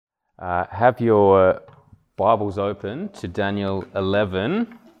Have your Bibles open to Daniel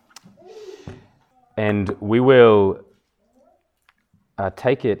 11, and we will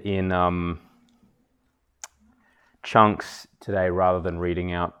take it in chunks today rather than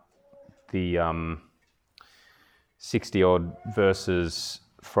reading out the 60-odd verses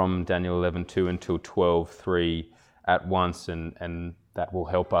from Daniel 11:2 until 12:3 at once, and that will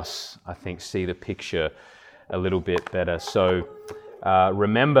help us, I think, see the picture a little bit better. So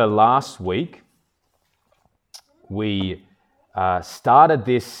remember last week we started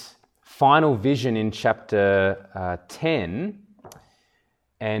this final vision in chapter 10,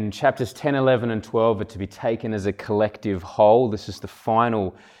 and chapters 10, 11 and 12 are to be taken as a collective whole. This is the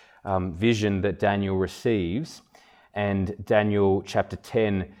final vision that Daniel receives, and Daniel chapter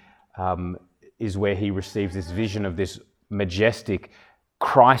 10 is where he receives this vision of this majestic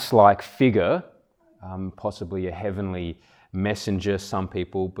Christ-like figure, possibly a heavenly messenger. Some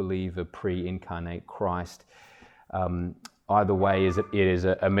people believe a pre-incarnate Christ. Either way, it is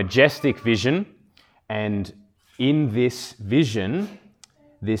a majestic vision, and in this vision,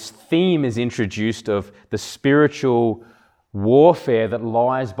 this theme is introduced of the spiritual warfare that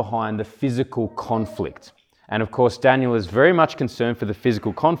lies behind the physical conflict. And of course, Daniel is very much concerned for the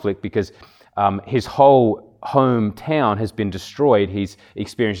physical conflict because his whole hometown has been destroyed. He's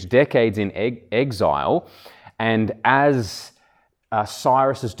experienced decades in exile, and as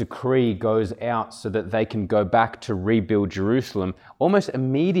Cyrus's decree goes out so that they can go back to rebuild Jerusalem, almost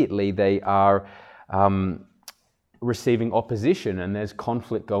immediately they are receiving opposition, and there's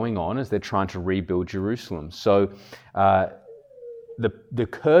conflict going on as they're trying to rebuild Jerusalem. So the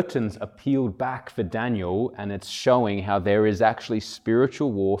curtains are peeled back for Daniel, and it's showing how there is actually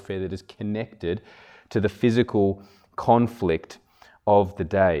spiritual warfare that is connected to the physical conflict of the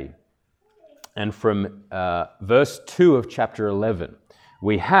day. And from verse 2 of chapter 11,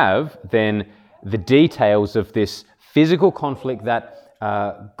 we have then the details of this physical conflict that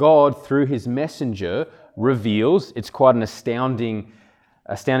God, through his messenger, reveals. It's quite an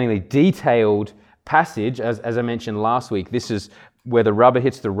astoundingly detailed passage. As I mentioned last week, this is where the rubber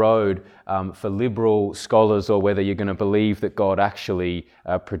hits the road for liberal scholars, or whether you're going to believe that God actually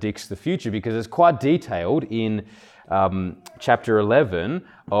predicts the future, because it's quite detailed in chapter 11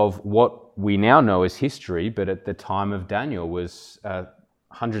 of what we now know as history, but at the time of Daniel was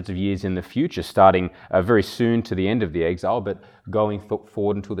hundreds of years in the future, starting very soon to the end of the exile, but going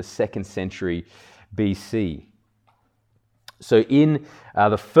forward until the 2nd century BC. So in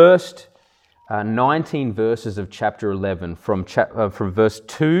the first 19 verses of chapter 11, from verse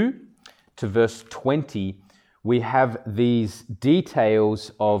 2 to verse 20, we have these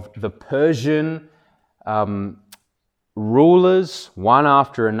details of the Persian rulers, one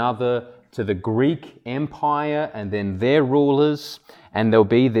after another, to the Greek Empire and then their rulers. And there'll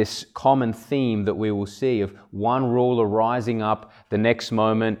be this common theme that we will see of one ruler rising up, the next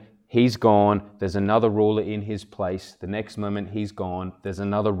moment he's gone, there's another ruler in his place, the next moment he's gone, there's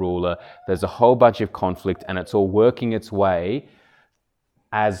another ruler, there's a whole bunch of conflict, and it's all working its way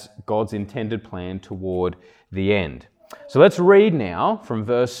as God's intended plan toward the end. So let's read now from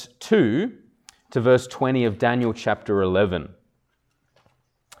verse 2 to verse 20 of Daniel chapter 11.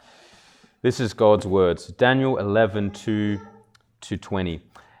 This is God's words, Daniel 11, 2 to 20.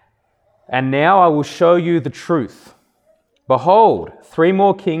 And now I will show you the truth. Behold, 3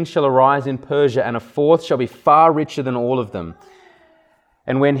 more kings shall arise in Persia, and a 4th shall be far richer than all of them.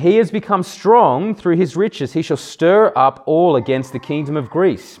 And when he has become strong through his riches, he shall stir up all against the kingdom of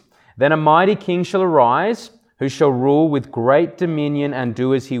Greece. Then a mighty king shall arise, who shall rule with great dominion and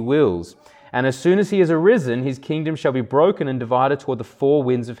do as he wills. And as soon as he has arisen, his kingdom shall be broken and divided toward the 4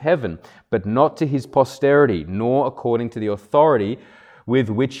 winds of heaven, but not to his posterity, nor according to the authority with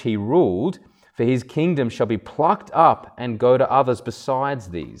which he ruled, for his kingdom shall be plucked up and go to others besides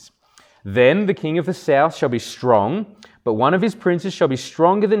these. Then the king of the south shall be strong, but one of his princes shall be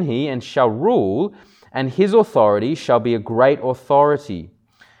stronger than he, and shall rule, and his authority shall be a great authority.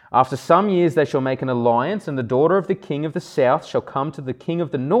 After some years they shall make an alliance, and the daughter of the king of the south shall come to the king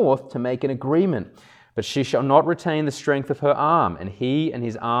of the north to make an agreement. But she shall not retain the strength of her arm, and he and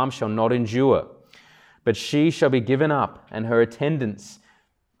his arm shall not endure. But she shall be given up, and her attendants,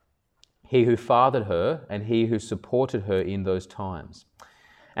 he who fathered her, and he who supported her in those times.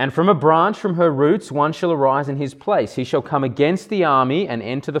 And from a branch from her roots one shall arise in his place. He shall come against the army, and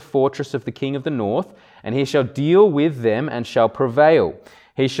enter the fortress of the king of the north, and he shall deal with them, and shall prevail.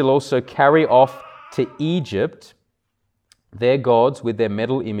 He shall also carry off to Egypt their gods with their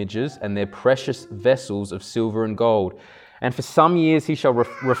metal images and their precious vessels of silver and gold. And for some years he shall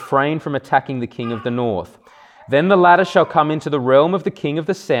refrain from attacking the king of the north. Then the latter shall come into the realm of the king of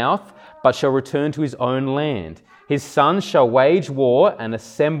the south, but shall return to his own land. His sons shall wage war and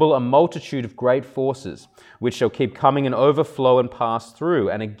assemble a multitude of great forces, which shall keep coming and overflow and pass through,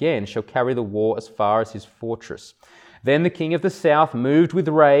 and again shall carry the war as far as his fortress. Then the king of the south, moved with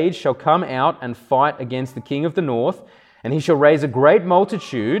rage, shall come out and fight against the king of the north, and he shall raise a great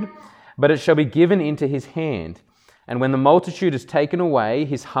multitude, but it shall be given into his hand. And when the multitude is taken away,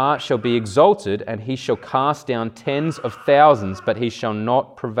 his heart shall be exalted, and he shall cast down tens of thousands, but he shall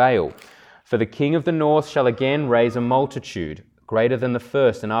not prevail. For the king of the north shall again raise a multitude, greater than the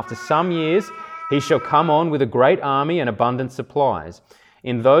first, and after some years he shall come on with a great army and abundant supplies.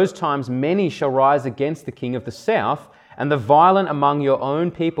 In those times many shall rise against the king of the south, and the violent among your own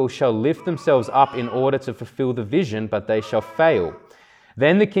people shall lift themselves up in order to fulfill the vision, but they shall fail.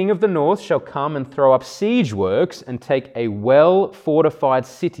 Then the king of the north shall come and throw up siege works and take a well-fortified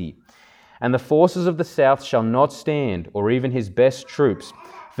city. And the forces of the south shall not stand, or even his best troops,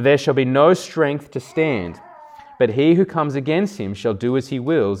 for there shall be no strength to stand. But he who comes against him shall do as he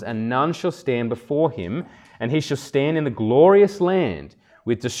wills, and none shall stand before him, and he shall stand in the glorious land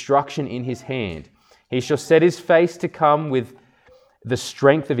with destruction in his hand. He shall set his face to come with the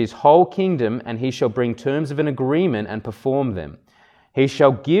strength of his whole kingdom, and he shall bring terms of an agreement and perform them. He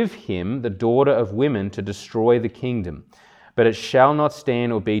shall give him the daughter of women to destroy the kingdom, but it shall not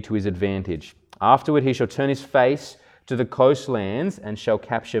stand or be to his advantage. Afterward he shall turn his face to the coastlands and shall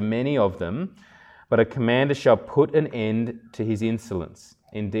capture many of them, but a commander shall put an end to his insolence.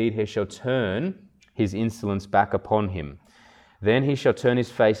 Indeed, he shall turn his insolence back upon him. Then he shall turn his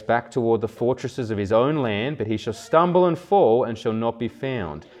face back toward the fortresses of his own land, but he shall stumble and fall and shall not be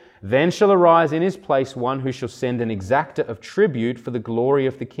found. Then shall arise in his place one who shall send an exactor of tribute for the glory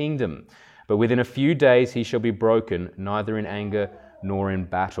of the kingdom. But within a few days he shall be broken, neither in anger nor in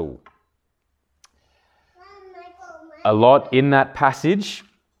battle. A lot in that passage.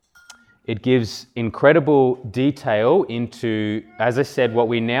 It gives incredible detail into, as I said, what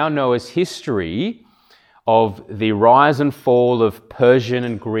we now know as history of the rise and fall of Persian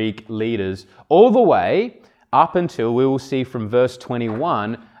and Greek leaders, all the way up until we will see from verse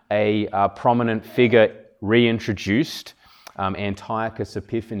 21 a prominent figure reintroduced, Antiochus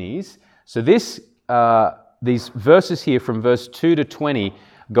Epiphanes. So these verses here from verse 2 to 20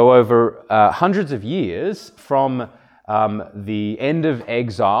 go over hundreds of years from the end of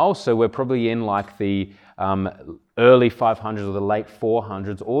exile, so we're probably in like the early 500s or the late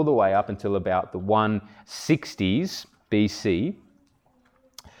 400s, all the way up until about the 160s BC.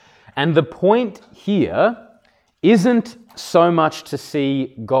 And the point here isn't so much to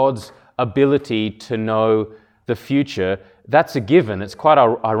see God's ability to know the future. That's a given. It's quite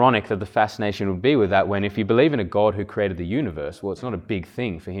ironic that the fascination would be with that, when if you believe in a God who created the universe, well, it's not a big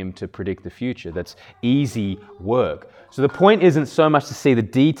thing for him to predict the future. That's easy work. So the point isn't so much to see the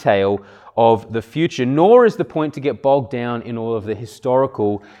detail of the future, nor is the point to get bogged down in all of the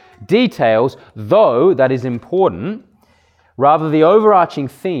historical details, though that is important. Rather, the overarching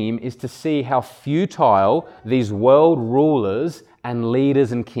theme is to see how futile these world rulers and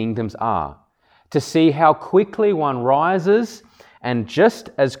leaders and kingdoms are. To see how quickly one rises and just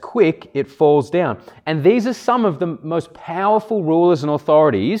as quick it falls down. And these are some of the most powerful rulers and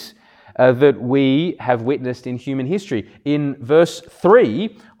authorities that we have witnessed in human history. In verse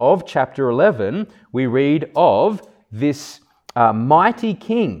 3 of chapter 11, we read of this mighty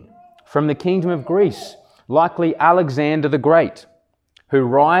king from the kingdom of Greece, likely Alexander the Great, who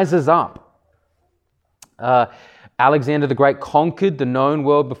rises up. Alexander the Great conquered the known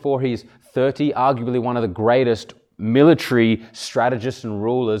world before he's 30, arguably one of the greatest military strategists and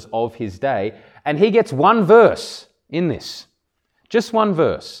rulers of his day. And he gets one verse in this, just one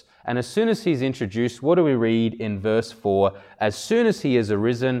verse. And as soon as he's introduced, what do we read in verse 4? As soon as he is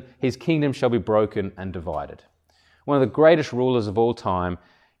arisen, his kingdom shall be broken and divided. One of the greatest rulers of all time.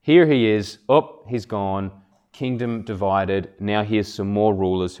 Here he is, he's gone, kingdom divided. Now here's some more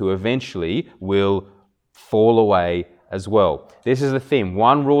rulers who eventually will fall away as well. This is the theme.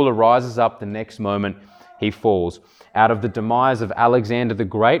 One ruler rises up, the next moment he falls. Out of the demise of Alexander the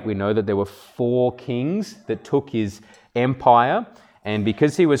Great, we know that there were 4 kings that took his empire. And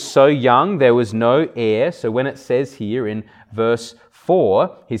because he was so young, there was no heir. So when it says here in verse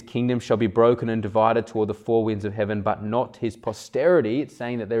 4, his kingdom shall be broken and divided toward the 4 winds of heaven, but not his posterity, it's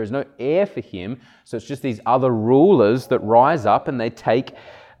saying that there is no heir for him. So it's just these other rulers that rise up and they take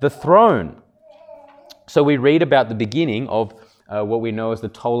the throne. So we read about the beginning of what we know as the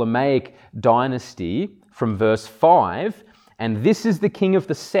Ptolemaic dynasty from verse 5, and this is the king of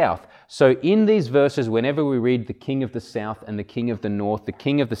the south. So in these verses, whenever we read the king of the south and the king of the north, the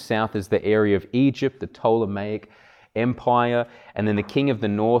king of the south is the area of Egypt, the Ptolemaic Empire, and then the king of the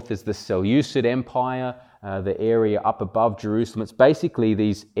north is the Seleucid Empire, the area up above Jerusalem. It's basically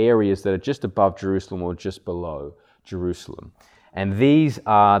these areas that are just above Jerusalem or just below Jerusalem. And these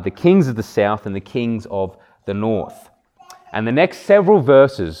are the kings of the south and the kings of the north. And the next several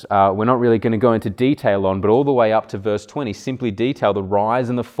verses, we're not really going to go into detail on, but all the way up to verse 20 simply detail the rise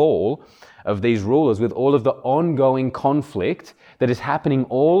and the fall of these rulers with all of the ongoing conflict that is happening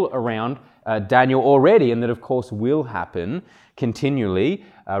all around Daniel already, and that of course will happen continually.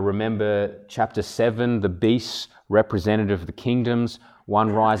 Remember chapter 7, the beasts representative of the kingdoms.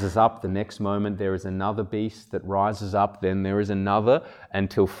 One rises up, the next moment there is another beast that rises up, then there is another,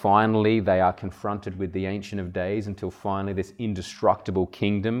 until finally they are confronted with the Ancient of Days, until finally this indestructible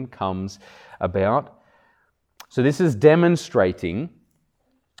kingdom comes about. So this is demonstrating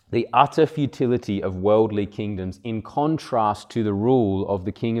the utter futility of worldly kingdoms in contrast to the rule of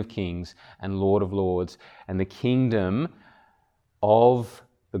the King of Kings and Lord of Lords, and the kingdom of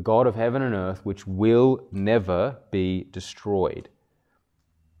the God of heaven and earth, which will never be destroyed.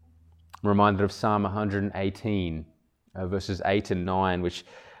 I'm reminded of Psalm 118, verses 8 and 9, which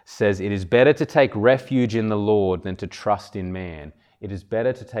says, "It is better to take refuge in the Lord than to trust in man. It is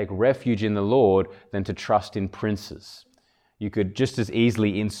better to take refuge in the Lord than to trust in princes." You could just as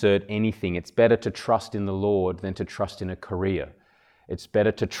easily insert anything. It's better to trust in the Lord than to trust in a career. It's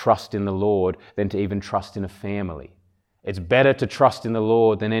better to trust in the Lord than to even trust in a family. It's better to trust in the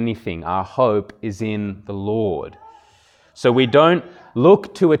Lord than anything. Our hope is in the Lord. So we don't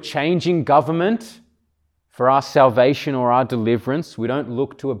look to a changing government for our salvation or our deliverance. We don't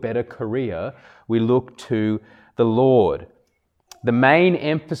look to a better career. We look to the Lord. The main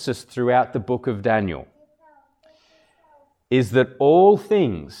emphasis throughout the book of Daniel is that all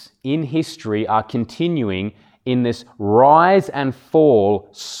things in history are continuing in this rise and fall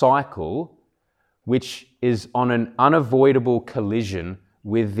cycle, which is on an unavoidable collision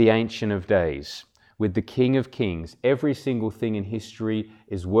with the Ancient of Days, with the King of Kings. Every single thing in history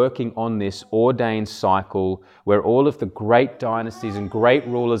is working on this ordained cycle where all of the great dynasties and great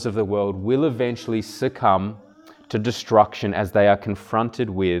rulers of the world will eventually succumb to destruction as they are confronted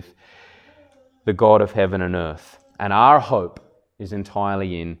with the God of heaven and earth. And our hope is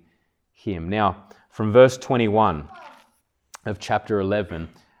entirely in Him. Now, from verse 21 of chapter 11,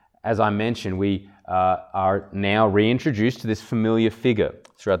 as I mentioned, we are now reintroduced to this familiar figure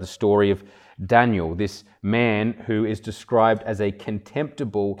throughout the story of Daniel, this man who is described as a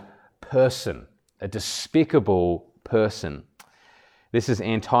contemptible person, a despicable person. This is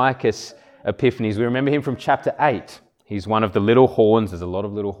Antiochus Epiphanes. We remember him from chapter 8. He's one of the little horns. There's a lot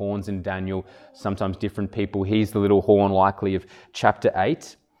of little horns in Daniel, sometimes different people. He's the little horn likely of chapter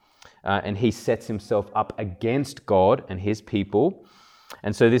 8. And he sets himself up against God and His people.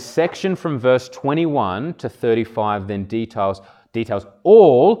 And so this section from verse 21 to 35 then details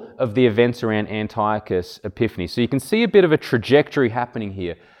all of the events around Antiochus Epiphanes. So you can see a bit of a trajectory happening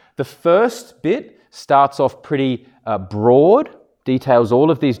here. The first bit starts off pretty broad, details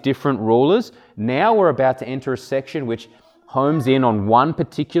all of these different rulers. Now we're about to enter a section which homes in on one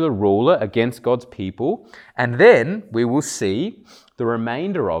particular ruler against God's people. And then we will see the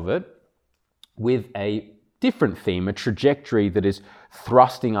remainder of it with a different theme, a trajectory that is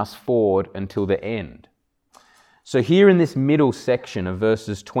thrusting us forward until the end. So here in this middle section of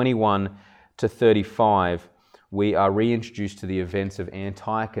verses 21 to 35, we are reintroduced to the events of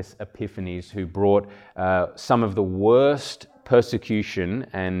Antiochus Epiphanes, who brought some of the worst persecution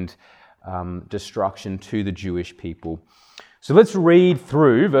and destruction to the Jewish people. So let's read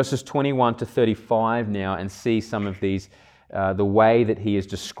through verses 21 to 35 now and see some of these, the way that he is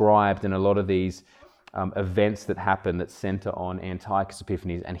described in a lot of these events that happen that center on Antiochus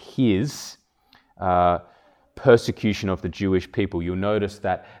Epiphanes and his persecution of the Jewish people. You'll notice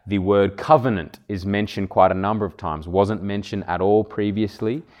that the word covenant is mentioned quite a number of times, wasn't mentioned at all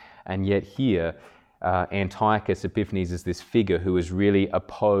previously, and yet here Antiochus Epiphanes is this figure who is really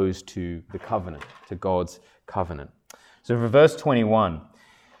opposed to the covenant, to God's covenant. So for verse 21,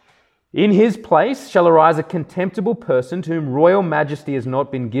 "In his place shall arise a contemptible person to whom royal majesty has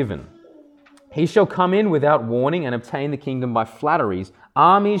not been given. He shall come in without warning and obtain the kingdom by flatteries.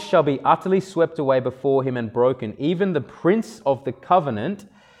 Armies shall be utterly swept away before him and broken, even the prince of the covenant.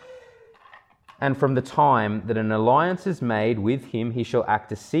 And from the time that an alliance is made with him, he shall act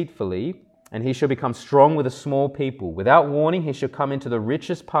deceitfully, and he shall become strong with a small people. Without warning, he shall come into the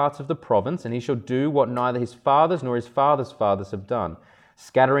richest parts of the province, and he shall do what neither his fathers nor his fathers' fathers have done,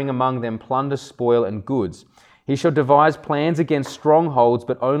 scattering among them plunder, spoil, and goods. He shall devise plans against strongholds,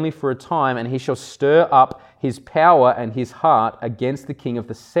 but only for a time, and he shall stir up his power and his heart against the king of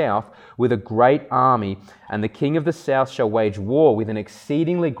the south with a great army. And the king of the south shall wage war with an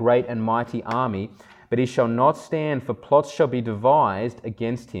exceedingly great and mighty army, but he shall not stand, for plots shall be devised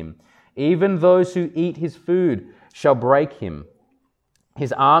against him. Even those who eat his food shall break him.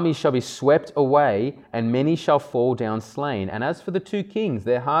 His army shall be swept away, and many shall fall down slain. And as for the two kings,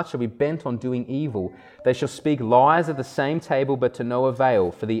 their hearts shall be bent on doing evil. They shall speak lies at the same table, but to no avail,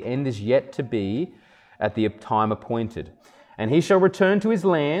 for the end is yet to be at the time appointed. And he shall return to his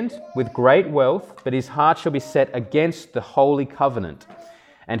land with great wealth, but his heart shall be set against the holy covenant.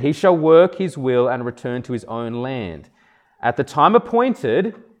 And he shall work his will and return to his own land. At the time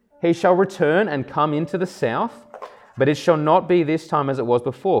appointed, he shall return and come into the south, but it shall not be this time as it was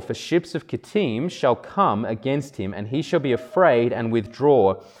before, for ships of Kittim shall come against him, and he shall be afraid and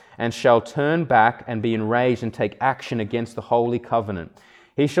withdraw, and shall turn back and be enraged and take action against the holy covenant.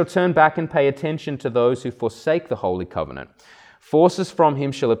 He shall turn back and pay attention to those who forsake the holy covenant. Forces from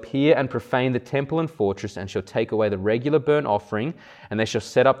him shall appear and profane the temple and fortress, and shall take away the regular burnt offering, and they shall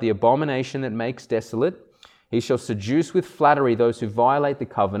set up the abomination that makes desolate. He shall seduce with flattery those who violate the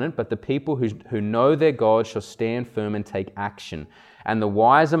covenant, but the people who know their God shall stand firm and take action. And the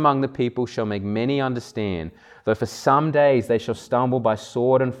wise among the people shall make many understand, though for some days they shall stumble by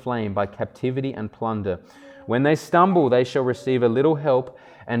sword and flame, by captivity and plunder. When they stumble, they shall receive a little help,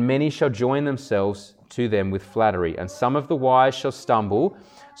 and many shall join themselves to them with flattery. And some of the wise shall stumble,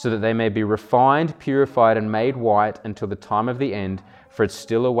 so that they may be refined, purified, and made white until the time of the end, for it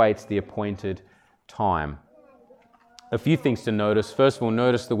still awaits the appointed time. A few things to notice. First of all,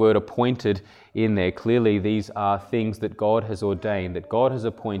 notice the word appointed in there. Clearly, these are things that God has ordained, that God has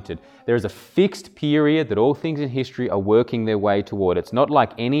appointed. There is a fixed period that all things in history are working their way toward. It's not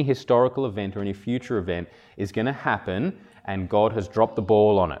like any historical event or any future event is going to happen and God has dropped the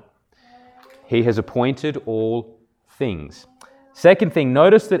ball on it. He has appointed all things. Second thing,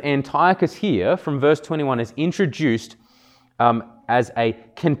 notice that Antiochus here, from verse 21, is introduced as a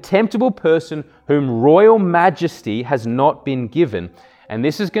contemptible person whom royal majesty has not been given. And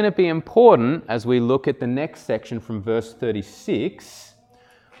this is going to be important as we look at the next section from verse 36,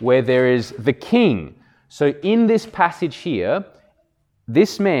 where there is the king. So in this passage here,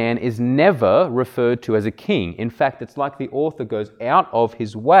 this man is never referred to as a king. In fact, it's like the author goes out of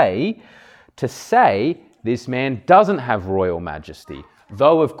his way to say this man doesn't have royal majesty.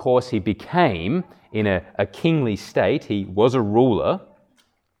 Though, of course, he became in a kingly state. He was a ruler.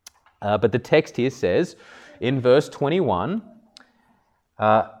 But the text here says, in verse 21,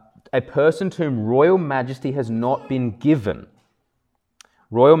 a person to whom royal majesty has not been given.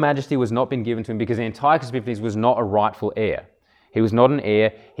 Royal majesty was not been given to him because Antiochus Epiphanes was not a rightful heir. He was not an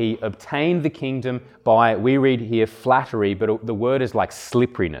heir. He obtained the kingdom by, we read here, flattery, but the word is like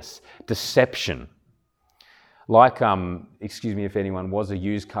slipperiness, deception. Like, excuse me if anyone was a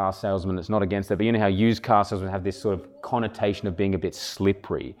used car salesman, it's not against that, but you know how used car salesmen have this sort of connotation of being a bit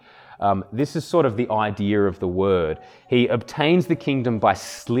slippery. This is sort of the idea of the word. He obtains the kingdom by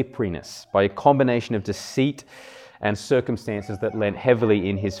slipperiness, by a combination of deceit and circumstances that lent heavily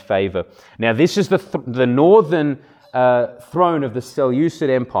in his favor. Now, this is the northern throne of the Seleucid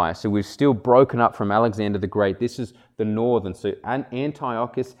Empire, so we've still broken up from Alexander the Great. This is the northern. So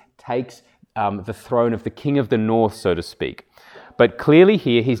Antiochus takes the throne of the king of the north, so to speak. But clearly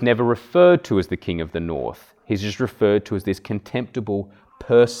here, he's never referred to as the king of the north. He's just referred to as this contemptible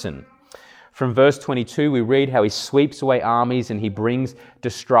person. From verse 22, we read how he sweeps away armies and he brings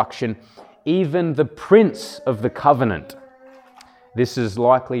destruction, even the prince of the covenant. This is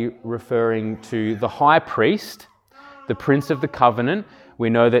likely referring to the high priest, the prince of the covenant. We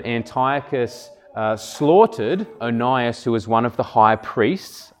know that Antiochus slaughtered Onias, who was one of the high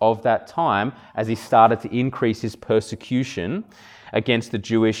priests of that time, as he started to increase his persecution against the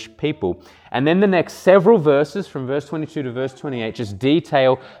Jewish people. And then the next several verses, from verse 22 to verse 28, just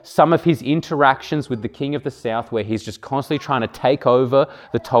detail some of his interactions with the king of the south, where he's just constantly trying to take over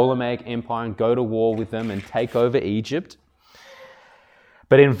the Ptolemaic Empire and go to war with them and take over Egypt.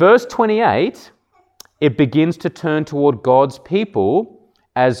 But in verse 28, it begins to turn toward God's people.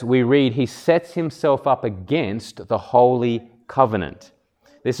 As we read, he sets himself up against the Holy Covenant.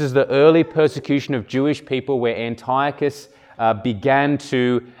 This is the early persecution of Jewish people where Antiochus began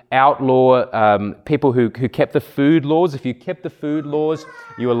to outlaw people who kept the food laws. If you kept the food laws,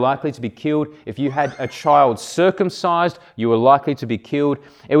 you were likely to be killed. If you had a child circumcised, you were likely to be killed.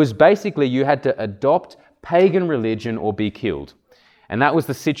 It was basically you had to adopt pagan religion or be killed. And that was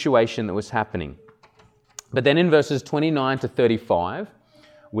the situation that was happening. But then in verses 29 to 35,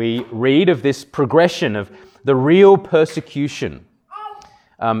 we read of this progression of The real persecution.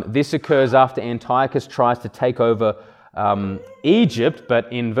 This occurs after Antiochus tries to take over Egypt,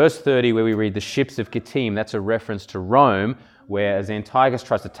 but in verse 30 where we read the ships of Kittim, that's a reference to Rome, where as Antiochus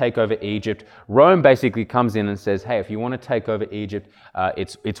tries to take over Egypt, Rome basically comes in and says, hey, if you want to take over Egypt,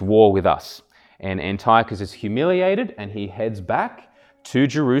 it's war with us. And Antiochus is humiliated and he heads back to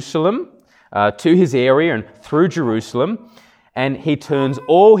Jerusalem, to his area and through Jerusalem, and he turns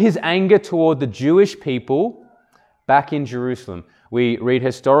all his anger toward the Jewish people back in Jerusalem. We read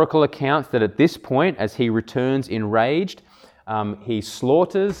historical accounts that at this point, as he returns enraged, he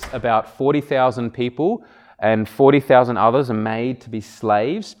slaughters about 40,000 people and 40,000 others are made to be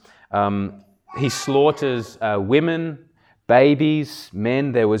slaves. He slaughters women, babies,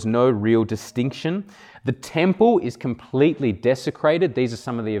 men. There was no real distinction. The temple is completely desecrated. These are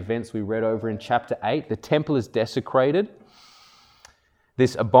some of the events we read over in chapter 8. The temple is desecrated.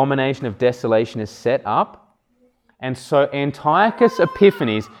 This abomination of desolation is set up. And so Antiochus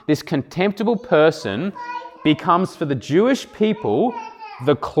Epiphanes, this contemptible person, becomes for the Jewish people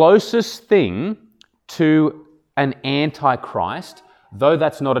the closest thing to an antichrist, though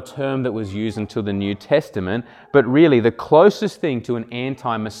that's not a term that was used until the New Testament, but really the closest thing to an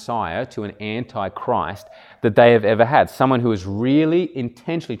anti-Messiah, to an antichrist that they have ever had. Someone who is really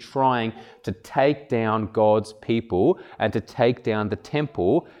intentionally trying to take down God's people and to take down the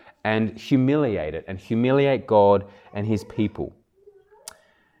temple and humiliate it and humiliate God and his people.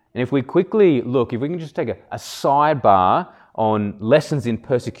 And if we quickly look, if we can just take a sidebar on lessons in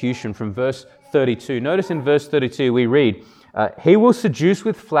persecution from verse 32. Notice in verse 32 we read, he will seduce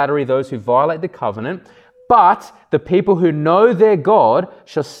with flattery those who violate the covenant, but the people who know their God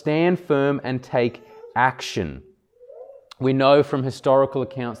shall stand firm and take action. We know from historical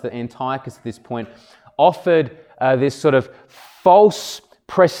accounts that Antiochus at this point offered this sort of false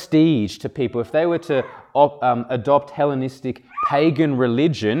prestige to people. If they were to adopt Hellenistic pagan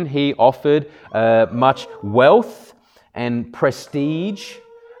religion, he offered much wealth and prestige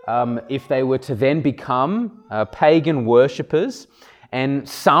if they were to then become pagan worshippers. And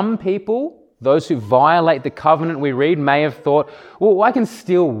some people, those who violate the covenant we read, may have thought, well, I can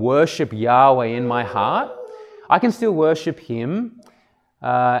still worship Yahweh in my heart. I can still worship him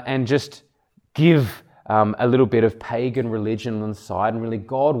and just give a little bit of pagan religion on the side, and really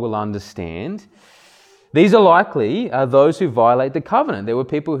God will understand. These are likely those who violate the covenant. There were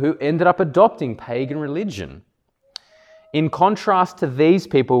people who ended up adopting pagan religion. In contrast to these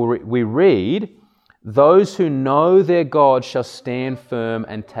people, we read, those who know their God shall stand firm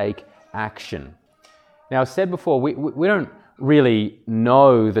and take action. Now, I've said before, we don't really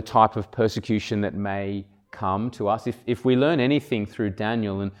know the type of persecution that may come to us. If we learn anything through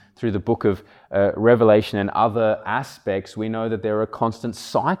Daniel and through the book of Revelation and other aspects, we know that there are constant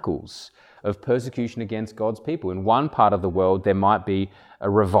cycles of persecution against God's people. In one part of the world, there might be a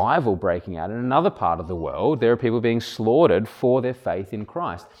revival breaking out. In another part of the world, there are people being slaughtered for their faith in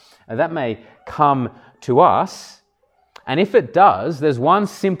Christ. And that may come to us. And if it does, there's one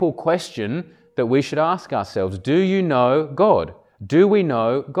simple question that we should ask ourselves. Do you know God? Do we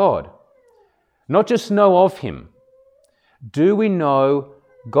know God? Not just know of him. Do we know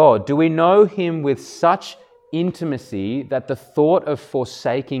God? Do we know him with such intimacy that the thought of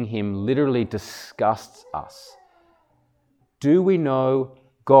forsaking him literally disgusts us? Do we know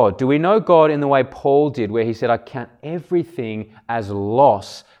God? Do we know God in the way Paul did, where he said, I count everything as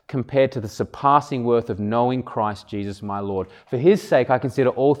loss compared to the surpassing worth of knowing Christ Jesus my Lord. For his sake, I consider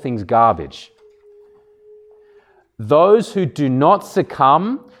all things garbage. Those who do not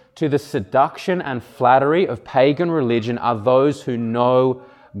succumb to the seduction and flattery of pagan religion are those who know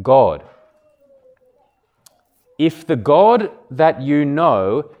God. If the God that you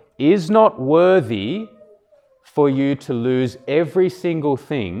know is not worthy for you to lose every single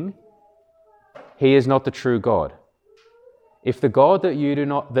thing, he is not the true God. If the God that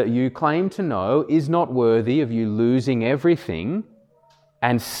you claim to know is not worthy of you losing everything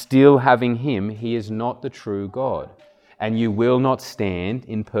and still having him, he is not the true God, and you will not stand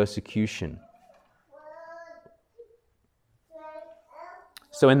in persecution.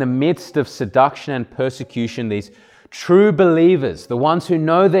 So in the midst of seduction and persecution, these true believers, the ones who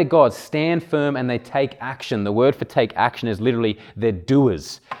know their God, stand firm and they take action. The word for take action is literally they're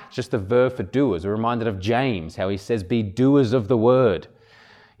doers. It's just the verb for doers. We're reminded of James, how he says, be doers of the word.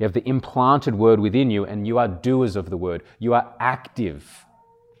 You have the implanted word within you and you are doers of the word. You are active.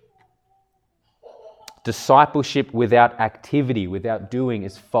 Discipleship without activity, without doing,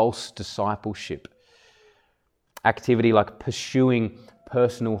 is false discipleship. Activity like pursuing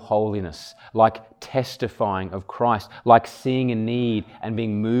personal holiness, like testifying of Christ, like seeing a need and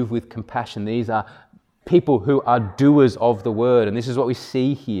being moved with compassion. These are people who are doers of the word. And this is what we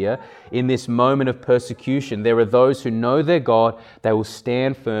see here in this moment of persecution. There are those who know their God, they will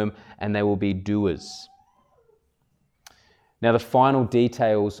stand firm, and they will be doers. Now, the final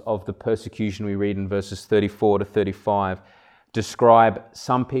details of the persecution we read in verses 34 to 35 describe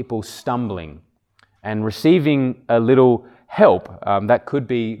some people stumbling and receiving a little help. That could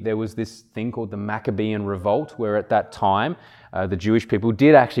be, there was this thing called the Maccabean Revolt, where at that time the Jewish people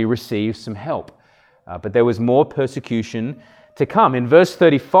did actually receive some help. But there was more persecution to come. In verse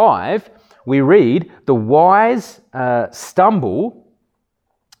 35, we read, "The wise stumble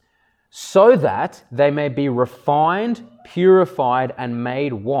so that they may be refined, purified, and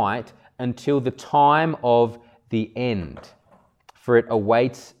made white until the time of the end. For it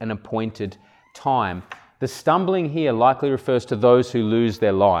awaits an appointed time." The stumbling here likely refers to those who lose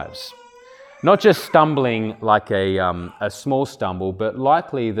their lives. Not just stumbling like a small stumble, but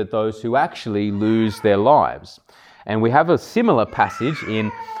likely that those who actually lose their lives. And we have a similar passage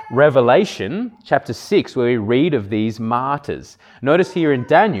in Revelation chapter 6 where we read of these martyrs. Notice here in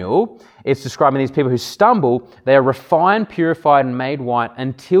Daniel, it's describing these people who stumble. They are refined, purified, and made white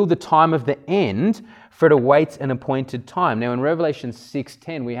until the time of the end, for it awaits an appointed time. Now in Revelation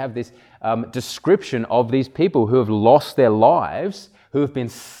 6:10, we have this description of these people who have lost their lives, who have been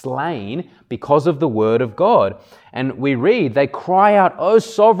slain because of the word of God. And we read, they cry out, "O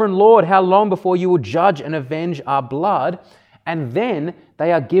sovereign Lord, how long before you will judge and avenge our blood?" And then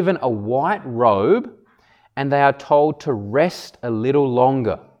they are given a white robe and they are told to rest a little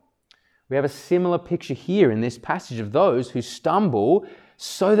longer. We have a similar picture here in this passage of those who stumble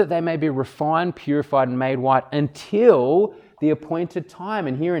so that they may be refined, purified, and made white until the appointed time.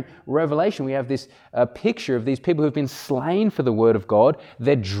 And here in Revelation, we have this picture of these people who've been slain for the word of God.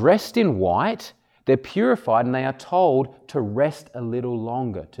 They're dressed in white, they're purified, and they are told to rest a little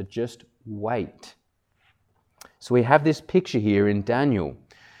longer, to just wait. So we have this picture here in Daniel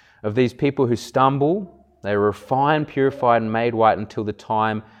of these people who stumble, they are refined, purified, and made white until the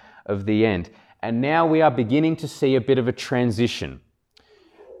time of the end. And now we are beginning to see a bit of a transition.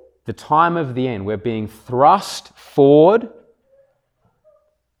 The time of the end, we're being thrust forward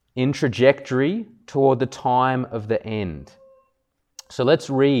in trajectory toward the time of the end. So let's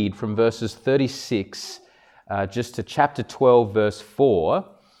read from verses 36 just to chapter 12, verse 4,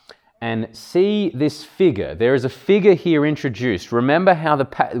 and see this figure. There is a figure here introduced. Remember how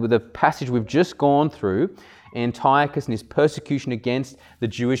the passage we've just gone through, Antiochus and his persecution against the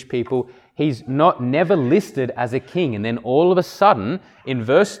Jewish people, he's never listed as a king. And then all of a sudden, in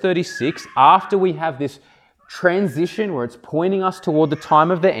verse 36, after we have this transition where it's pointing us toward the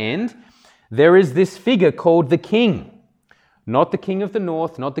time of the end, there is this figure called the king. Not the king of the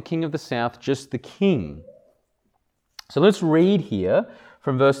north, not the king of the south, just the king. So let's read here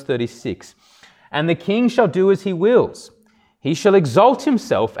from verse 36. "And the king shall do as he wills. He shall exalt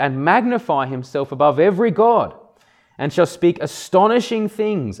himself and magnify himself above every god, and shall speak astonishing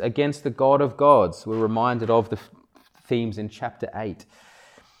things against the God of gods." We're reminded of the themes in chapter 8.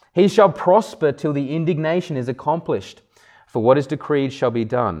 "He shall prosper till the indignation is accomplished, for what is decreed shall be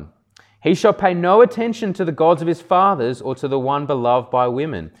done. He shall pay no attention to the gods of his fathers or to the one beloved by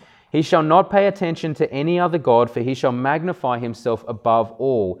women. He shall not pay attention to any other god, for he shall magnify himself above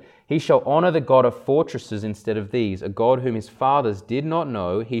all. He shall honor the God of fortresses instead of these, a God whom his fathers did not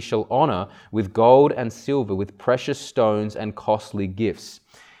know. He shall honor with gold and silver, with precious stones and costly gifts.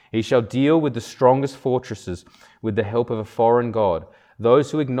 He shall deal with the strongest fortresses with the help of a foreign god.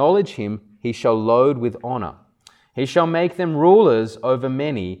 Those who acknowledge him he shall load with honor. He shall make them rulers over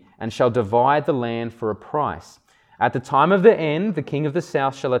many, and shall divide the land for a price. At the time of the end, the king of the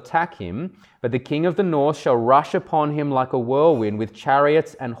south shall attack him, but the king of the north shall rush upon him like a whirlwind, with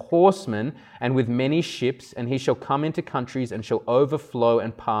chariots and horsemen, and with many ships, and he shall come into countries and shall overflow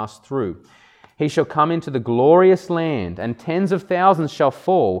and pass through. He shall come into the glorious land, and tens of thousands shall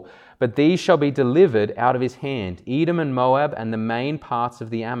fall, but these shall be delivered out of his hand, Edom and Moab and the main parts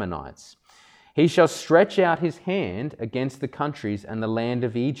of the Ammonites. He shall stretch out his hand against the countries, and the land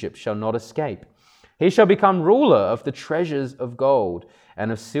of Egypt shall not escape. He shall become ruler of the treasures of gold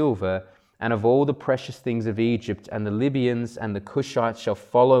and of silver and of all the precious things of Egypt, and the Libyans and the Cushites shall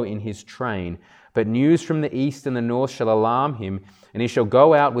follow in his train. But news from the east and the north shall alarm him, and he shall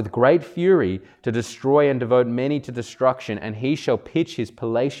go out with great fury to destroy and devote many to destruction, and he shall pitch his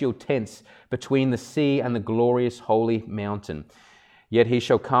palatial tents between the sea and the glorious holy mountain. Yet he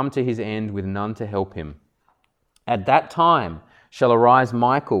shall come to his end with none to help him. At that time shall arise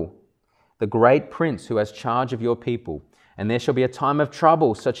Michael, the great prince who has charge of your people, and there shall be a time of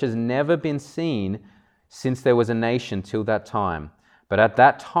trouble such as never been seen since there was a nation till that time. But at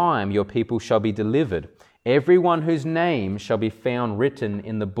that time your people shall be delivered, everyone whose name shall be found written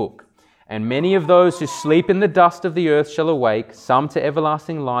in the book. And many of those who sleep in the dust of the earth shall awake, some to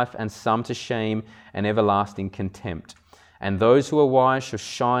everlasting life, and some to shame and everlasting contempt. And those who are wise shall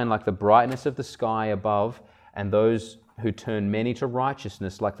shine like the brightness of the sky above, and those who turn many to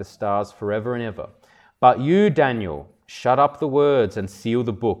righteousness like the stars forever and ever. But you, Daniel, shut up the words and seal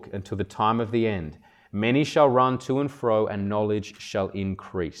the book until the time of the end. Many shall run to and fro, and knowledge shall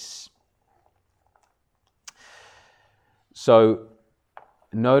increase. So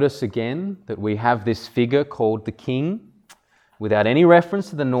notice again that we have this figure called the king without any reference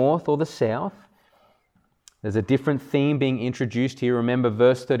to the north or the south. There's a different theme being introduced here. Remember,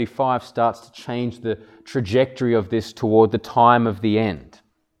 verse 35 starts to change the trajectory of this toward the time of the end.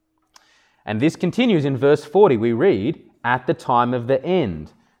 And this continues in verse 40. We read, at the time of the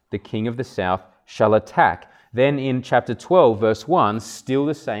end, the king of the south shall attack. Then in chapter 12, verse 1, still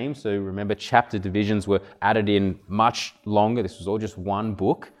the same. So remember, chapter divisions were added in much longer. This was all just one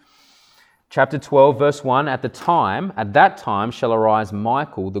book. Chapter 12, verse 1, at that time shall arise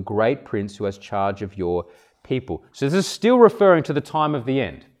Michael, the great prince who has charge of your people. So this is still referring to the time of the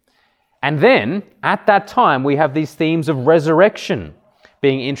end. And then, at that time, we have these themes of resurrection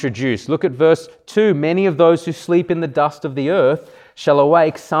being introduced. Look at verse 2. Many of those who sleep in the dust of the earth shall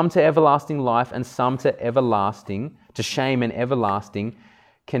awake, some to everlasting life, and some to shame and everlasting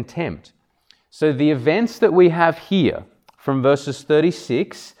contempt. So the events that we have here from verses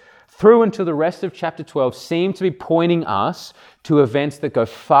 36 through until the rest of chapter 12 seem to be pointing us to events that go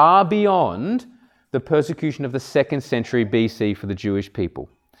far beyond the persecution of the 2nd century BC for the Jewish people.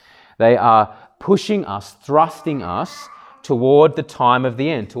 They are pushing us, thrusting us toward the time of the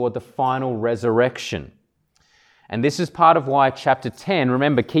end, toward the final resurrection. And this is part of why chapter 10,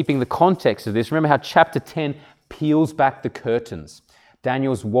 remember, keeping the context of this, remember how chapter 10 peels back the curtains.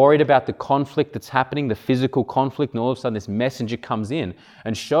 Daniel's worried about the conflict that's happening, the physical conflict, and all of a sudden this messenger comes in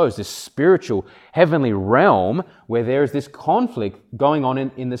and shows this spiritual, heavenly realm where there is this conflict going on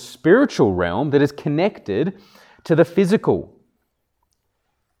in the spiritual realm that is connected to the physical.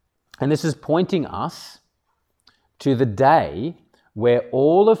 And this is pointing us to the day where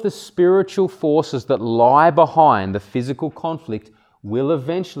all of the spiritual forces that lie behind the physical conflict will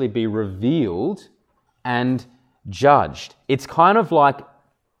eventually be revealed and judged. It's kind of like,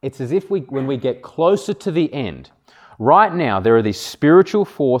 it's as if when we get closer to the end, right now there are these spiritual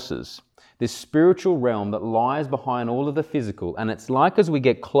forces, this spiritual realm that lies behind all of the physical, and it's like as we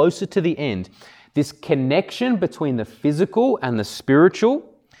get closer to the end, this connection between the physical and the spiritual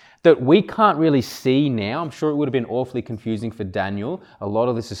that we can't really see now. I'm sure it would have been awfully confusing for Daniel. A lot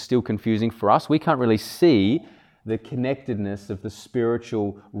of this is still confusing for us. We can't really see the connectedness of the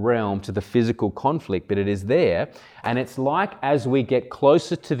spiritual realm to the physical conflict, but it is there. And it's like as we get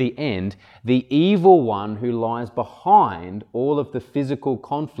closer to the end, the evil one who lies behind all of the physical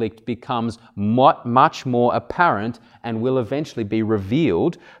conflict becomes much more apparent and will eventually be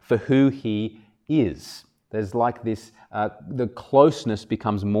revealed for who he is. There's like this, the closeness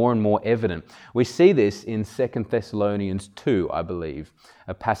becomes more and more evident. We see this in 2 Thessalonians 2, I believe,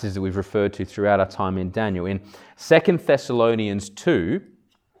 a passage that we've referred to throughout our time in Daniel. In 2 Thessalonians 2,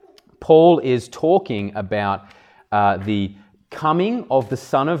 Paul is talking about the coming of the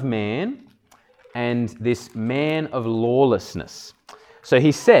Son of Man and this man of lawlessness. So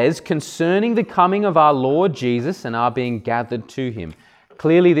he says, concerning the coming of our Lord Jesus and our being gathered to him.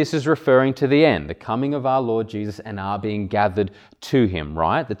 Clearly, this is referring to the end, the coming of our Lord Jesus and our being gathered to him,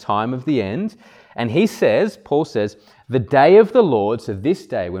 right? The time of the end. And he says, Paul says, the day of the Lord, so this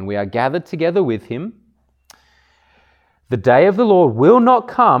day when we are gathered together with him, the day of the Lord will not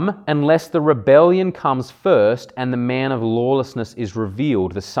come unless the rebellion comes first and the man of lawlessness is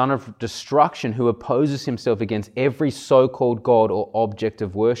revealed, the son of destruction who opposes himself against every so-called God or object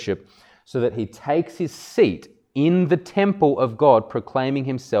of worship, so that he takes his seat in the temple of God, proclaiming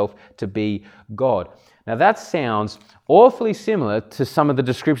himself to be God. Now that sounds awfully similar to some of the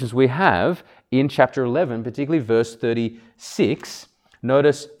descriptions we have in chapter 11, particularly verse 36.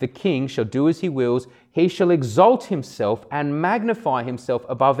 Notice, the king shall do as he wills. He shall exalt himself and magnify himself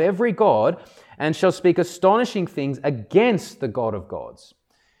above every god, and shall speak astonishing things against the God of gods.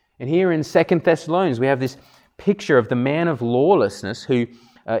 And here in 2 Thessalonians, we have this picture of the man of lawlessness who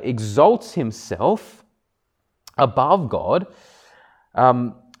exalts himself above God,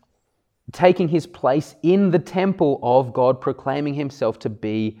 taking his place in the temple of God, proclaiming himself to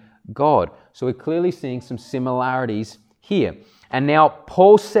be God. So we're clearly seeing some similarities here. And now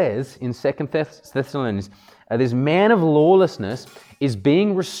Paul says in 2 Thessalonians, this man of lawlessness is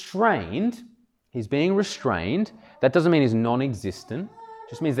being restrained. He's being restrained That doesn't mean he's non-existent. It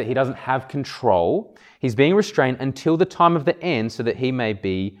just means that he doesn't have control. He's being restrained until the time of the end so that he may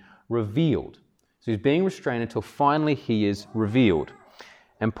be revealed. So he's being restrained until finally he is revealed.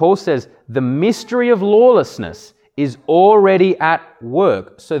 And Paul says, the mystery of lawlessness is already at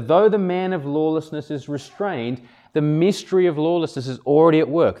work. So though the man of lawlessness is restrained, the mystery of lawlessness is already at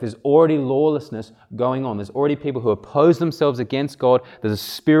work. There's already lawlessness going on. There's already people who oppose themselves against God. There's a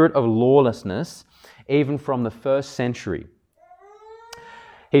spirit of lawlessness, even from the first century.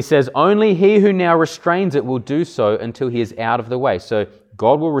 He says, only he who now restrains it will do so until he is out of the way. So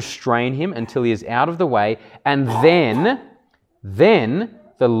God will restrain him until he is out of the way, and then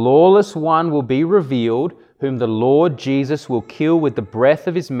the lawless one will be revealed, whom the Lord Jesus will kill with the breath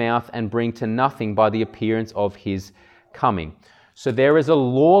of his mouth and bring to nothing by the appearance of his coming. So there is a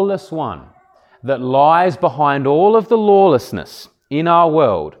lawless one that lies behind all of the lawlessness in our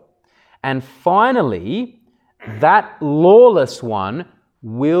world. And finally, that lawless one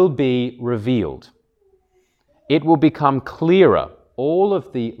will be revealed. It will become clearer. All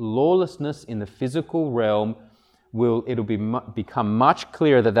of the lawlessness in the physical realm become much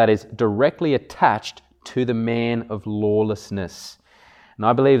clearer that is directly attached to the man of lawlessness. And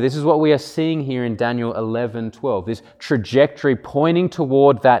I believe this is what we are seeing here in Daniel 11:12, this trajectory pointing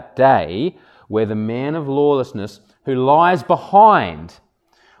toward that day where the man of lawlessness, who lies behind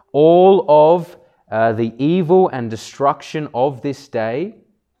all of the evil and destruction of this day,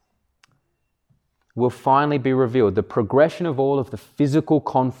 will finally be revealed. The progression of all of the physical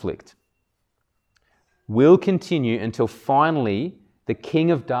conflict will continue until finally the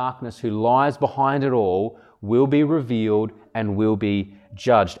king of darkness who lies behind it all will be revealed and will be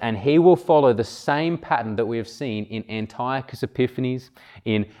judged. And he will follow the same pattern that we have seen in Antiochus Epiphanes,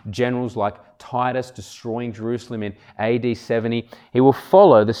 in generals like Titus destroying Jerusalem in AD 70. He will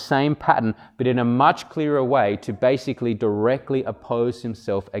follow the same pattern, but in a much clearer way, to basically directly oppose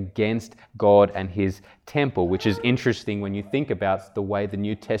himself against God and his temple, which is interesting when you think about the way the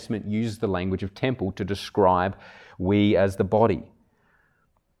New Testament uses the language of temple to describe we as the body.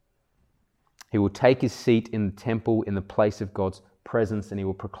 He will take his seat in the temple in the place of God's presence, and he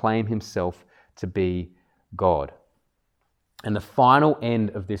will proclaim himself to be God. And the final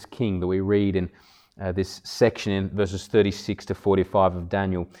end of this king that we read in this section in verses 36 to 45 of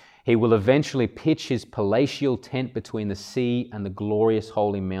Daniel, he will eventually pitch his palatial tent between the sea and the glorious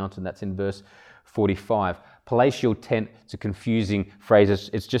holy mountain. That's in verse 45. Palatial tent, it's a confusing phrase.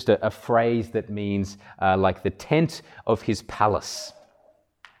 It's just a phrase that means like the tent of his palace.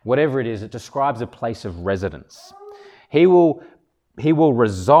 Whatever it is, it describes a place of residence. He will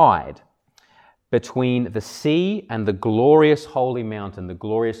reside between the sea and the glorious holy mountain. The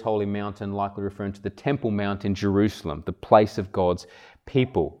glorious holy mountain likely referring to the Temple Mount in Jerusalem, the place of God's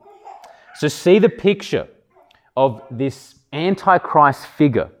people. So see the picture of this Antichrist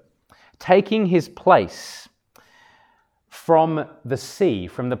figure taking his place from the sea,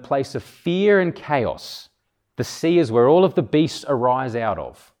 from the place of fear and chaos. The sea is where all of the beasts arise out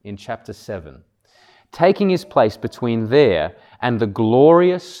of in chapter 7. Taking his place between there and the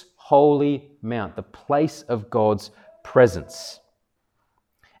glorious holy mount, the place of God's presence.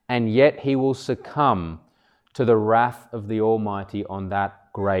 And yet he will succumb to the wrath of the Almighty on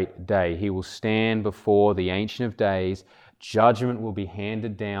that great day. He will stand before the Ancient of Days. Judgment will be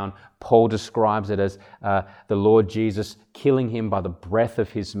handed down. Paul describes it as the Lord Jesus killing him by the breath of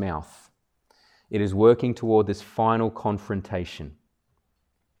his mouth. It is working toward this final confrontation.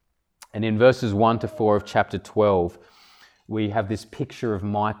 And in verses 1 to 4 of chapter 12, we have this picture of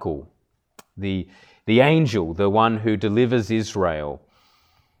Michael, the angel, the one who delivers Israel.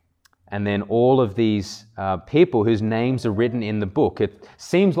 And then all of these people whose names are written in the book. It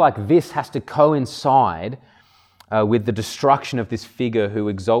seems like this has to coincide with the destruction of this figure who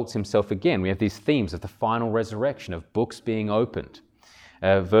exalts himself again. We have these themes of the final resurrection, of books being opened.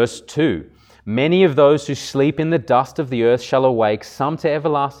 Verse 2, many of those who sleep in the dust of the earth shall awake, some to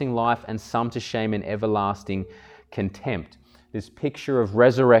everlasting life and some to shame and everlasting contempt. This picture of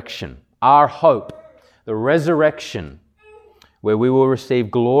resurrection, our hope, the resurrection, where we will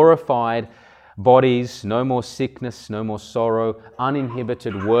receive glorified bodies, no more sickness, no more sorrow,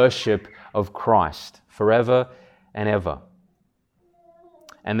 uninhibited worship of Christ forever and ever.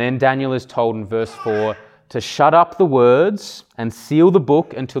 And then Daniel is told in verse 4 to shut up the words and seal the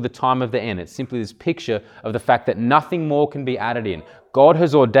book until the time of the end. It's simply this picture of the fact that nothing more can be added in. God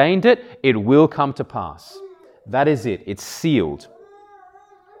has ordained it, it will come to pass. That is it, it's sealed.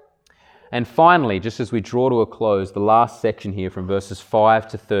 And finally, just as we draw to a close, the last section here from verses 5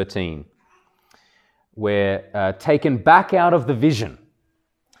 to 13, we're taken back out of the vision.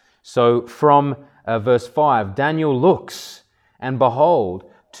 So from verse 5, Daniel looks, and behold,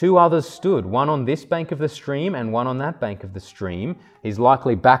 two others stood, one on this bank of the stream and one on that bank of the stream. He's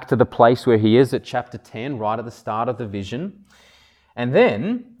likely back to the place where he is at chapter 10, right at the start of the vision. And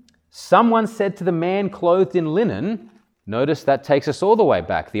then someone said to the man clothed in linen, notice that takes us all the way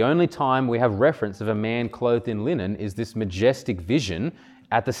back. The only time we have reference of a man clothed in linen is this majestic vision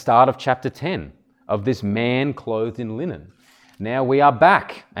at the start of chapter 10 of this man clothed in linen. Now we are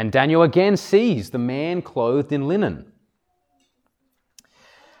back, and Daniel again sees the man clothed in linen.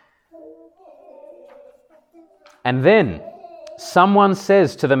 And then someone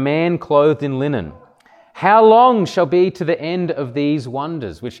says to the man clothed in linen, how long shall be to the end of these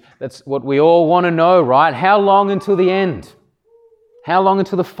wonders? Which, that's what we all want to know, right? How long until the end? How long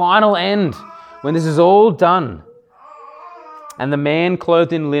until the final end, when this is all done? And the man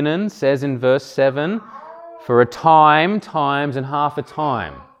clothed in linen says in verse 7, for a time, times, and half a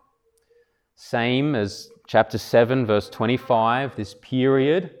time. Same as chapter 7, verse 25, this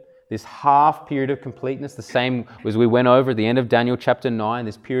period, this half period of completeness, the same as we went over at the end of Daniel chapter 9,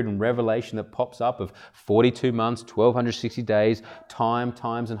 this period in Revelation that pops up of 42 months, 1260 days, time,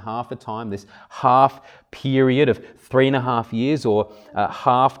 times, and half a time, this half period of 3.5 years or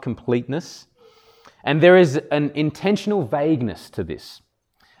half completeness. And there is an intentional vagueness to this.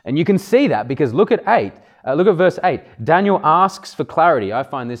 And you can see that because look at verse 8. Daniel asks for clarity. I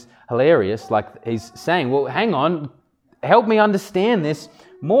find this hilarious. Like he's saying, well, hang on, help me understand this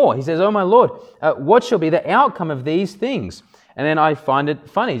more. He says, oh my Lord, what shall be the outcome of these things? And then I find it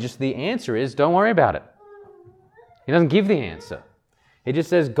funny, just the answer is, don't worry about it. He doesn't give the answer. He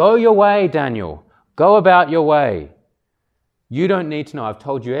just says, go your way, Daniel. Go about your way. You don't need to know. I've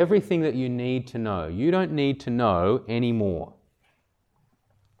told you everything that you need to know. You don't need to know anymore.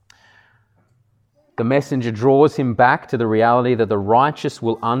 The messenger draws him back to the reality that the righteous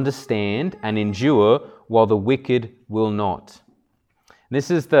will understand and endure while the wicked will not.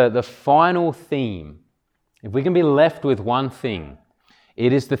 This is the final theme. If we can be left with one thing,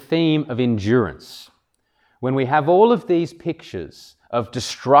 it is the theme of endurance. When we have all of these pictures of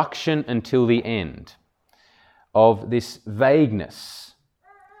destruction until the end, of this vagueness,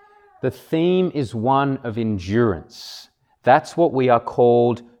 the theme is one of endurance. That's what we are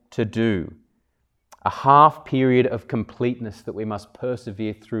called to do. A half period of completeness that we must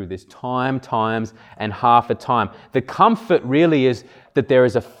persevere through, this time, times, and half a time. The comfort really is that there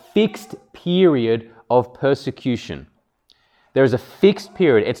is a fixed period of persecution. There is a fixed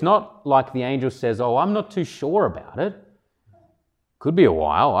period. It's not like the angel says, oh, I'm not too sure about it. Could be a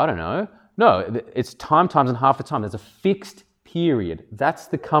while, I don't know. No, it's time, times, and half a time. There's a fixed period. That's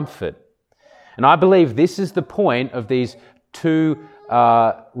the comfort. And I believe this is the point of these two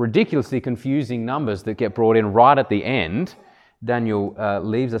ridiculously confusing numbers that get brought in right at the end. Daniel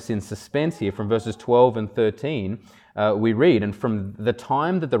leaves us in suspense here from verses 12 and 13. We read, and from the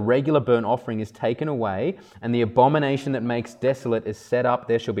time that the regular burnt offering is taken away and the abomination that makes desolate is set up,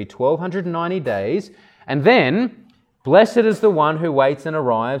 there shall be 1290 days. And then, blessed is the one who waits and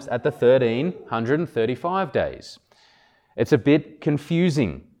arrives at the 1335 days. It's a bit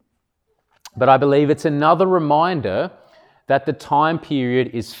confusing, but I believe it's another reminder that the time period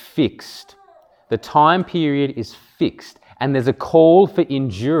is fixed. The time period is fixed, and there's a call for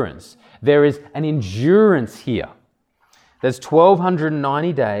endurance. There is an endurance here. There's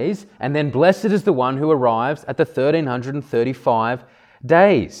 1290 days, and then blessed is the one who arrives at the 1335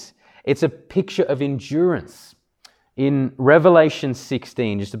 days. It's a picture of endurance. In Revelation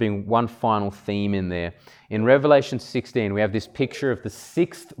 16, just to bring one final theme in there, in Revelation 16, we have this picture of the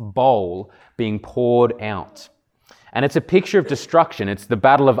sixth bowl being poured out. And it's a picture of destruction. It's the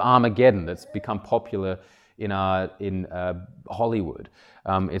Battle of Armageddon that's become popular in Hollywood.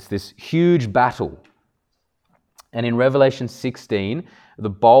 It's this huge battle. And in Revelation 16, the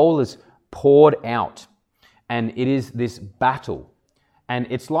bowl is poured out. And it is this battle. And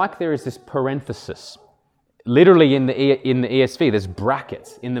it's like there is this parenthesis. Literally in the ESV, there's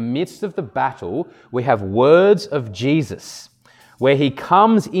brackets. In the midst of the battle, we have words of Jesus, where he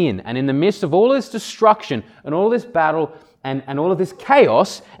comes in, and in the midst of all this destruction and all this battle and all of this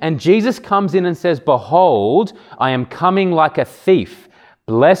chaos, and Jesus comes in and says, behold, I am coming like a thief.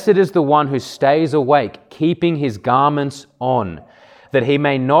 Blessed is the one who stays awake, keeping his garments on, that he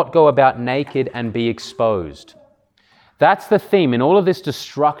may not go about naked and be exposed. That's the theme. In all of this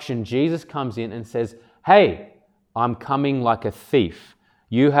destruction, Jesus comes in and says, hey, I'm coming like a thief.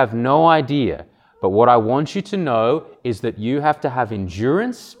 You have no idea. But what I want you to know is that you have to have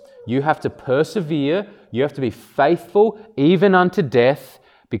endurance, you have to persevere, you have to be faithful even unto death,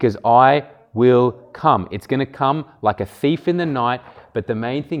 because I will come. It's going to come like a thief in the night. But the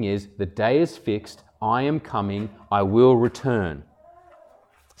main thing is, the day is fixed, I am coming, I will return.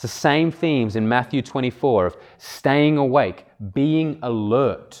 It's the same themes in Matthew 24 of staying awake, being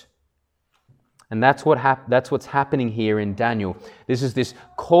alert. And that's what's happening here in Daniel. This is this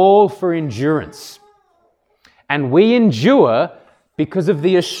call for endurance. And we endure because of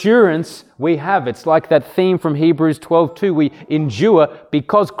the assurance we have. It's like that theme from Hebrews 12:2. We endure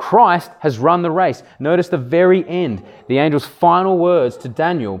because Christ has run the race. Notice the very end, the angel's final words to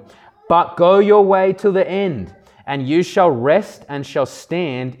Daniel. But go your way to the end, and you shall rest and shall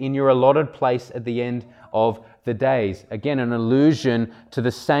stand in your allotted place at the end of the days. Again, an allusion to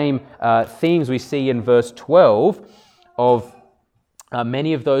the same themes we see in verse 12 of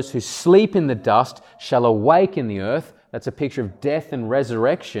many of those who sleep in the dust shall awake in the earth. That's a picture of death and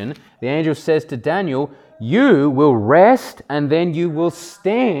resurrection. The angel says to Daniel, you will rest and then you will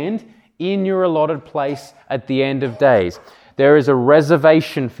stand in your allotted place at the end of days. There is a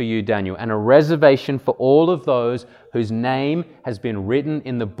reservation for you, Daniel, and a reservation for all of those whose name has been written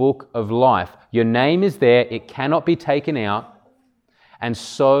in the book of life. Your name is there, it cannot be taken out, and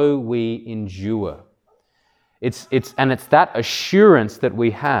so we endure. It's that assurance that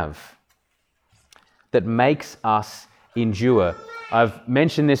we have that makes us endure. I've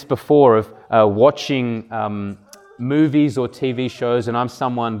mentioned this before of watching movies or TV shows, and I'm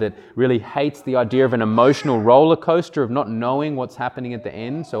someone that really hates the idea of an emotional roller coaster of not knowing what's happening at the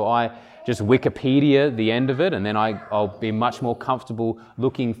end. So I just Wikipedia the end of it, and then I'll be much more comfortable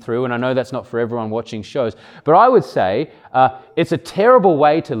looking through. And I know that's not for everyone watching shows, but I would say it's a terrible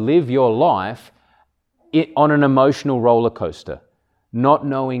way to live your life on an emotional roller coaster, not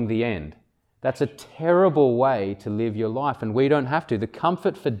knowing the end. That's a terrible way to live your life, and we don't have to. The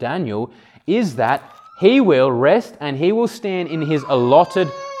comfort for Daniel is that he will rest and he will stand in his allotted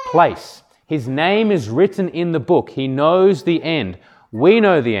place. His name is written in the book. He knows the end. We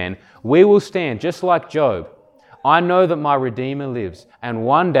know the end. We will stand just like Job. I know that my Redeemer lives, and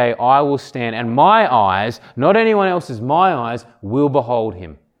one day I will stand, and my eyes, not anyone else's, my eyes will behold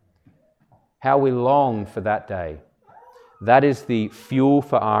him. How we long for that day. That is the fuel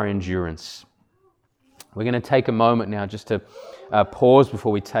for our endurance. We're going to take a moment now just to pause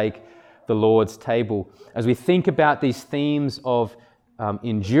before we take the Lord's table. As we think about these themes of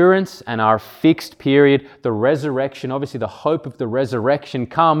endurance and our fixed period, the resurrection, obviously the hope of the resurrection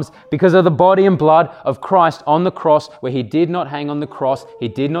comes because of the body and blood of Christ on the cross, where he did not hang on the cross, he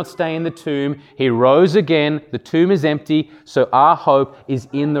did not stay in the tomb, he rose again, the tomb is empty, so our hope is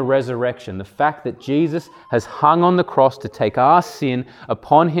in the resurrection. The fact that Jesus has hung on the cross to take our sin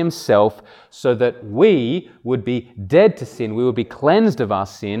upon himself so that we would be dead to sin, we would be cleansed of our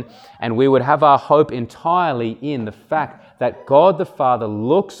sin, and we would have our hope entirely in the fact that God the Father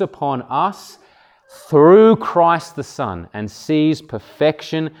looks upon us through Christ the Son and sees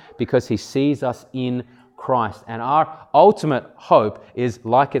perfection because he sees us in Christ. And our ultimate hope is,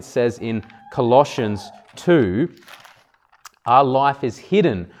 like it says in Colossians 2, our life is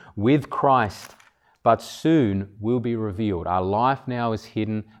hidden with Christ, but soon will be revealed. Our life now is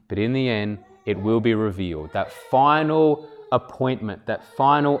hidden, but in the end, it will be revealed. That final appointment, that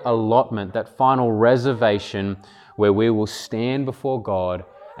final allotment, that final reservation where we will stand before God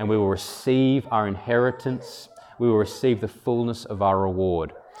and we will receive our inheritance, we will receive the fullness of our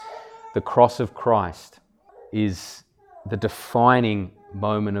reward. The cross of Christ is the defining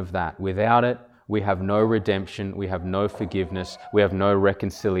moment of that. Without it, we have no redemption, we have no forgiveness, we have no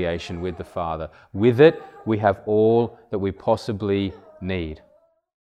reconciliation with the Father. With it, we have all that we possibly need.